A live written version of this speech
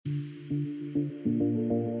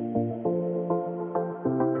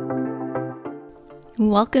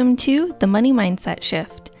Welcome to The Money Mindset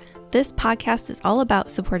Shift. This podcast is all about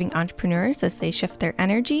supporting entrepreneurs as they shift their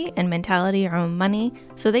energy and mentality around money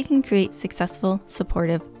so they can create successful,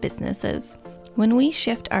 supportive businesses. When we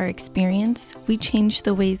shift our experience, we change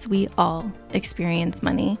the ways we all experience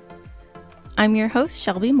money. I'm your host,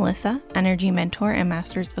 Shelby Melissa, energy mentor and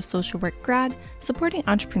Masters of Social Work grad, supporting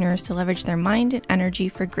entrepreneurs to leverage their mind and energy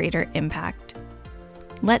for greater impact.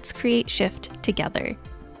 Let's create shift together.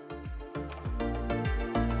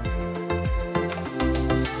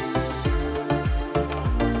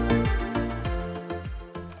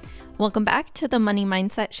 Welcome back to the Money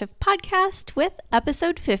Mindset Shift podcast with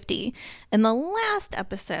episode 50. In the last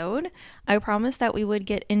episode, I promised that we would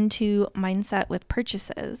get into mindset with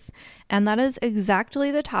purchases, and that is exactly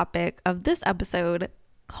the topic of this episode,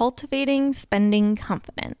 cultivating spending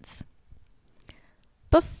confidence.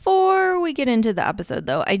 Before we get into the episode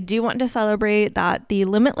though, I do want to celebrate that the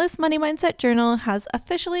Limitless Money Mindset Journal has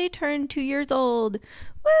officially turned 2 years old.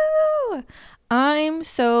 Woo! I'm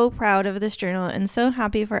so proud of this journal and so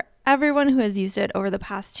happy for everyone who has used it over the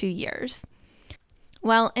past 2 years.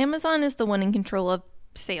 While Amazon is the one in control of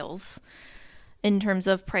sales in terms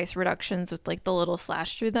of price reductions with like the little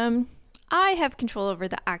slash through them, I have control over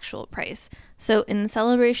the actual price. So in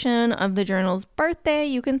celebration of the journal's birthday,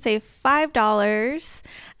 you can save $5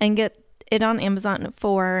 and get it on Amazon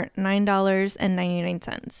for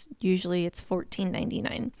 $9.99. Usually it's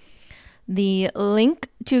 $14.99. The link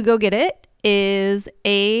to go get it is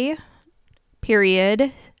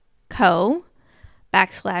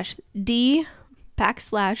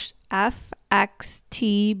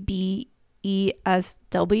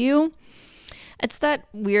It's that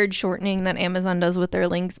weird shortening that Amazon does with their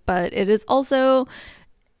links, but it is also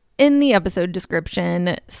in the episode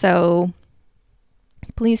description. So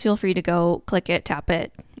please feel free to go click it, tap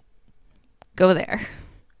it, go there.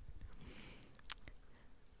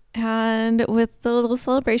 And with the little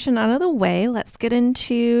celebration out of the way, let's get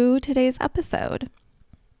into today's episode.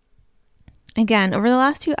 Again, over the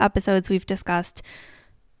last 2 episodes, we've discussed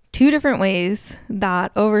 2 different ways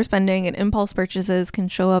that overspending and impulse purchases can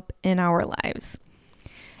show up in our lives.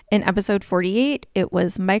 In episode 48, it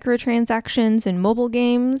was microtransactions in mobile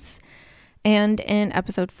games. And in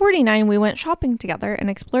episode 49, we went shopping together and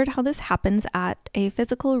explored how this happens at a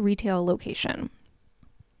physical retail location.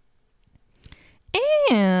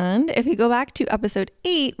 And if you go back to episode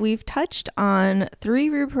 8, we've touched on 3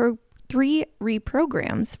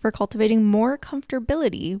 reprograms for cultivating more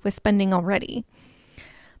comfortability with spending already.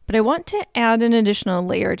 But I want to add an additional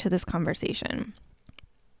layer to this conversation,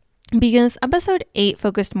 because episode 8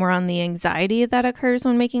 focused more on the anxiety that occurs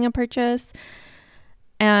when making a purchase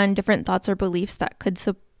and different thoughts or beliefs that could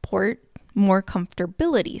support more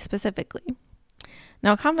comfortability specifically.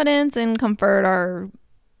 Now, confidence and comfort are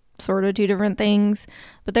sort of 2 different things,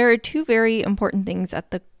 but there are 2 very important things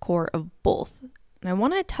at the core of both. And I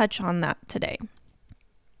want to touch on that today.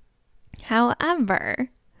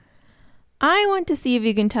 However, I want to see if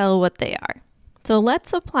you can tell what they are. So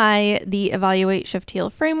let's apply the Evaluate, Shift,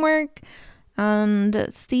 Heal framework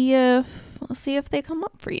and see if they come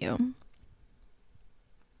up for you.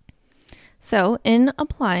 So in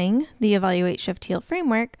applying the Evaluate, Shift, Heal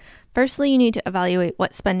framework, firstly, you need to evaluate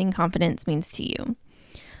what spending confidence means to you.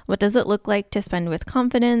 What does it look like to spend with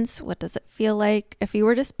confidence? What does it feel like? If you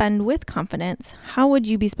were to spend with confidence, how would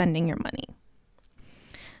you be spending your money?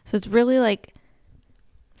 So it's really like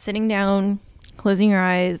sitting down, closing your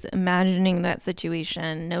eyes, imagining that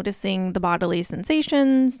situation, noticing the bodily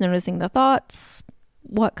sensations, noticing the thoughts,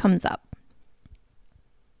 what comes up.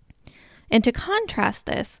 And to contrast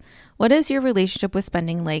this, what is your relationship with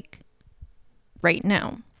spending like right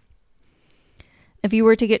now? If you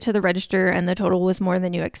were to get to the register and the total was more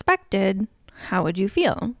than you expected, how would you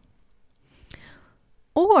feel?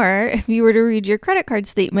 Or if you were to read your credit card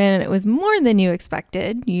statement and it was more than you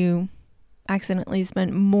expected, you accidentally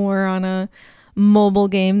spent more on a mobile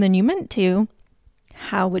game than you meant to,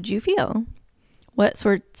 how would you feel? What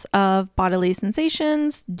sorts of bodily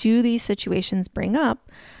sensations do these situations bring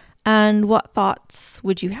up? And what thoughts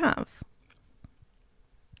would you have?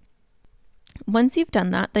 Once you've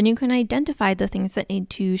done that, then you can identify the things that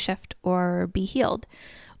need to shift or be healed.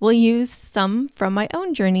 We'll use some from my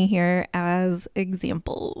own journey here as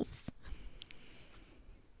examples.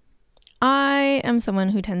 I am someone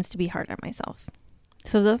who tends to be hard on myself.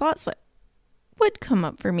 So the thoughts that would come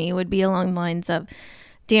up for me would be along the lines of,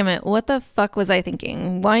 damn it, what the fuck was I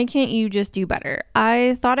thinking? Why can't you just do better?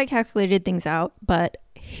 I thought I calculated things out, but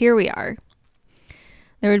here we are.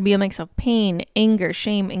 There would be a mix of pain, anger,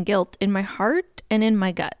 shame, and guilt in my heart and in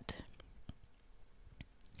my gut.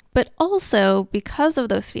 But also, because of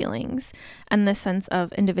those feelings and the sense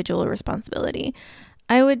of individual responsibility,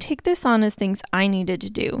 I would take this on as things I needed to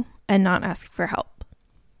do and not ask for help.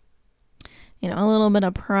 A little bit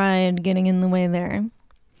of pride getting in the way there.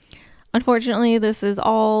 Unfortunately, this is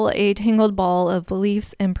all a tangled ball of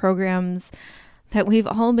beliefs and programs that we've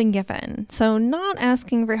all been given. So not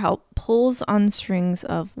asking for help pulls on strings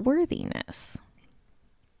of worthiness.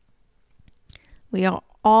 We are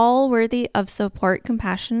all worthy of support,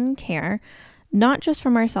 compassion, and care, not just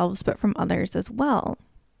from ourselves, but from others as well.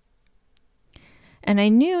 And I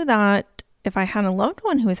knew that if I had a loved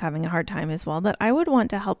one who was having a hard time as well, that I would want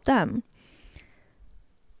to help them.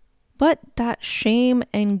 But that shame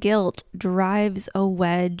and guilt drives a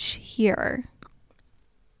wedge here.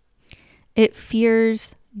 It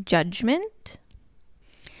fears judgment,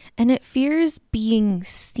 and it fears being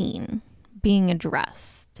seen, being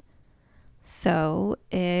addressed. So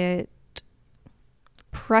it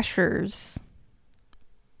pressures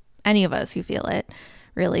any of us who feel it,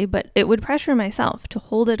 really, but it would pressure myself to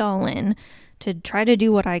hold it all in, to try to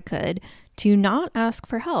do what I could, to not ask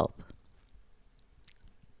for help.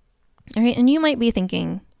 All right, and you might be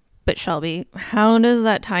thinking, but Shelby, how does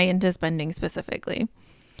that tie into spending specifically?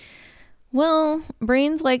 Well,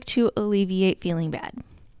 brains like to alleviate feeling bad.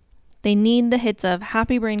 They need the hits of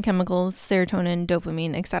happy brain chemicals, serotonin,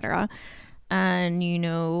 dopamine, etc. And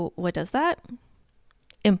what does that?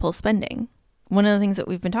 Impulse spending. One of the things that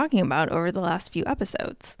we've been talking about over the last few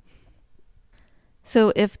episodes.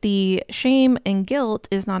 So if the shame and guilt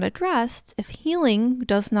is not addressed, if healing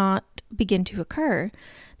does not begin to occur,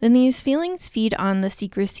 then these feelings feed on the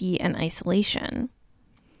secrecy and isolation.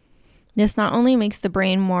 This not only makes the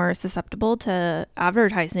brain more susceptible to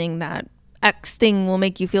advertising that X thing will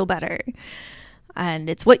make you feel better, and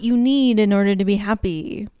it's what you need in order to be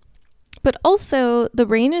happy, but also the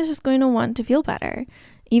brain is just going to want to feel better,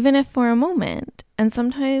 even if for a moment. And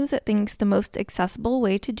sometimes it thinks the most accessible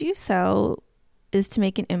way to do so is to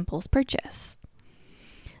make an impulse purchase.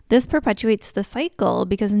 This perpetuates the cycle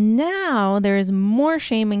because now there is more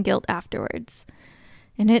shame and guilt afterwards.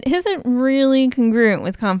 And it isn't really congruent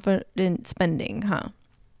with confident spending, huh?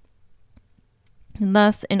 And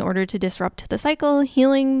thus, in order to disrupt the cycle,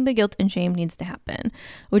 healing the guilt and shame needs to happen,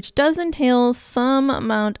 which does entail some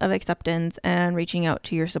amount of acceptance and reaching out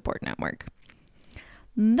to your support network.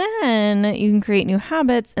 Then you can create new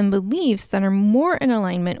habits and beliefs that are more in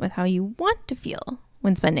alignment with how you want to feel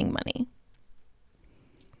when spending money.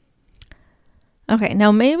 Okay,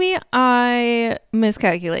 now maybe I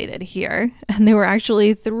miscalculated here, and there were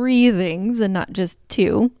actually 3 things and not just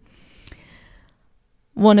 2.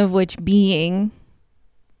 One of which being,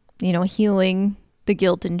 healing the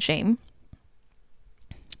guilt and shame.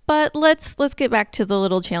 But let's get back to the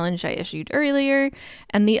little challenge I issued earlier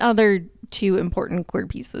and the other 2 important core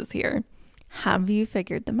pieces here. Have you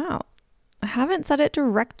figured them out? I haven't said it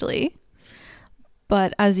directly,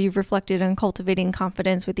 but as you've reflected on cultivating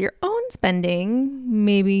confidence with your own spending,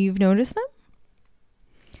 maybe you've noticed them.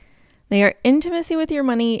 They are intimacy with your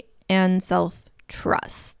money and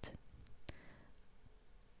self-trust.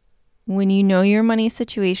 When you know your money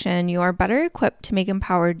situation, you are better equipped to make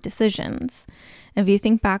empowered decisions. If you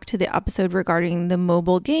think back to the episode regarding the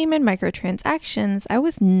mobile game and microtransactions, I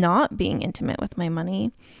was not being intimate with my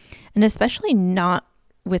money, and especially not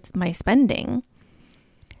with my spending.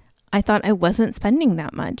 I thought I wasn't spending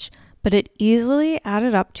that much, but it easily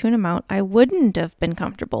added up to an amount I wouldn't have been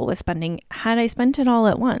comfortable with spending had I spent it all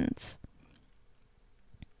at once.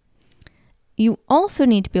 You also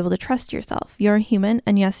need to be able to trust yourself. You're human,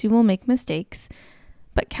 and yes, you will make mistakes,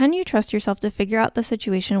 but can you trust yourself to figure out the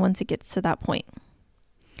situation once it gets to that point?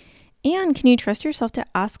 And can you trust yourself to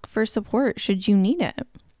ask for support should you need it?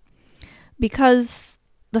 Because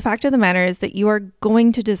the fact of the matter is that you are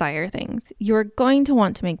going to desire things. You are going to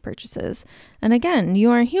want to make purchases. And again,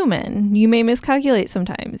 you are human. You may miscalculate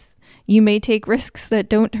sometimes. You may take risks that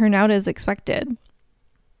don't turn out as expected.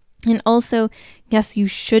 And also, yes, you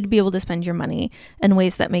should be able to spend your money in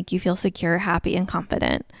ways that make you feel secure, happy, and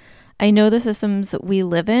confident. I know the systems that we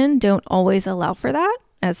live in don't always allow for that,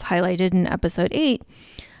 as highlighted in episode 8.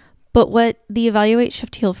 But what the Evaluate,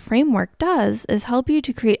 Shift, Heal framework does is help you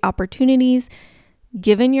to create opportunities,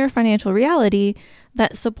 given your financial reality,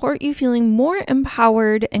 that support you feeling more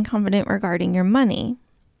empowered and confident regarding your money.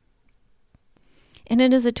 And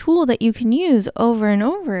it is a tool that you can use over and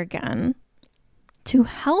over again to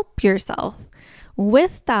help yourself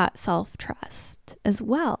with that self-trust as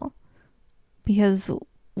well. Because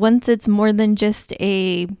once it's more than just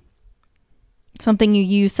a something you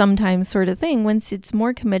use sometimes sort of thing, once it's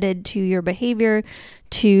more committed to your behavior,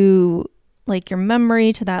 to like your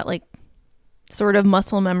memory, to that like sort of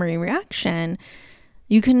muscle memory reaction,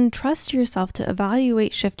 you can trust yourself to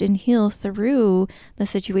evaluate, shift, and heal through the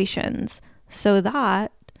situations so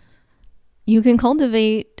that you can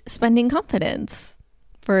cultivate spending confidence,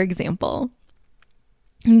 for example.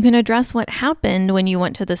 You can address what happened when you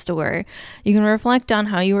went to the store. You can reflect on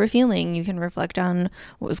how you were feeling. You can reflect on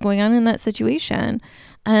what was going on in that situation.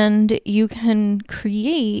 And you can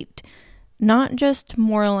create not just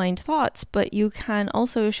more aligned thoughts, but you can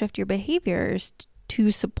also shift your behaviors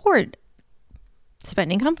to support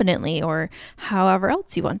spending confidently or however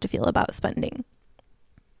else you want to feel about spending.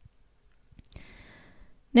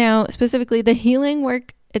 Now, specifically, the healing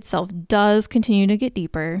work itself does continue to get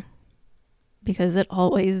deeper, because it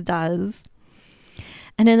always does.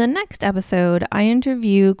 And in the next episode, I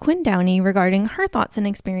interview Quinn Downey regarding her thoughts and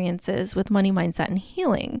experiences with money mindset and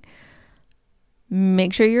healing.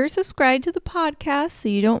 Make sure you're subscribed to the podcast so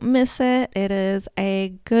you don't miss it. It is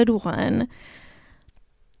a good one,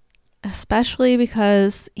 especially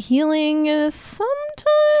because healing is sometimes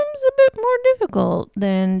a bit more difficult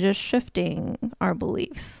than just shifting our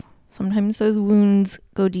beliefs. Sometimes those wounds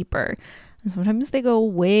go deeper, and sometimes they go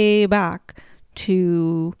way back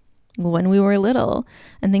to when we were little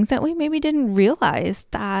and things that we maybe didn't realize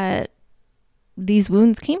that these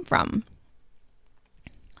wounds came from.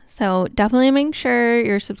 So definitely make sure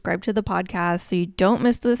you're subscribed to the podcast so you don't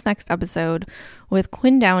miss this next episode with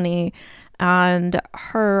Quinn Downey and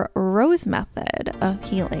her rose method of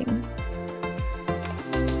healing.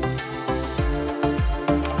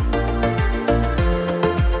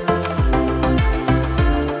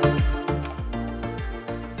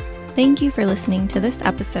 Thank you for listening to this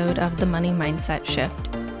episode of The Money Mindset Shift.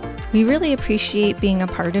 We really appreciate being a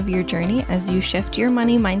part of your journey as you shift your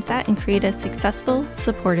money mindset and create a successful,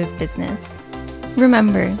 supportive business.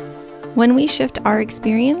 Remember, when we shift our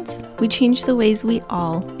experience, we change the ways we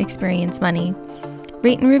all experience money.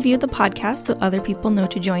 Rate and review the podcast so other people know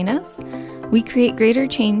to join us. We create greater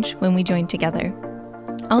change when we join together.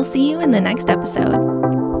 I'll see you in the next episode.